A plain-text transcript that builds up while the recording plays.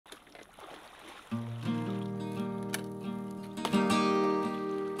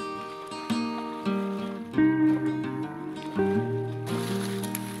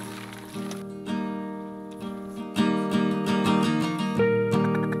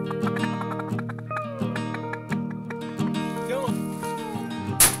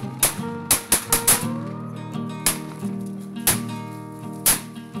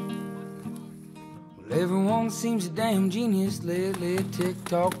seems a damn genius lately.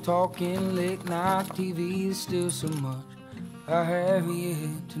 TikTok talking, late night TV. There's still so much I have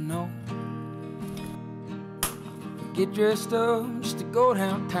yet to know. Get dressed up just to go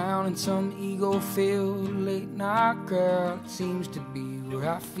downtown in some ego-filled late night crowd. Seems to be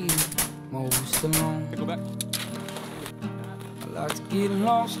where I feel most alone. Go back. I like to get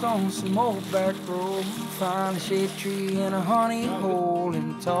lost on some old back road, find a shade tree and a honey hole,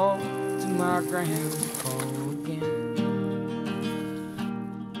 and talk to my grandpa again.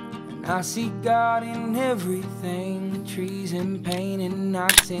 And I see God in everything, the trees in pain and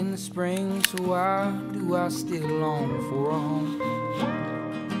nights in the spring. So why do I still long for a home?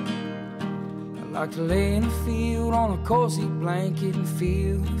 I like to lay in a field on a cozy blanket and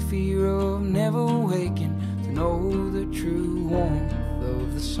feel the fear of never waking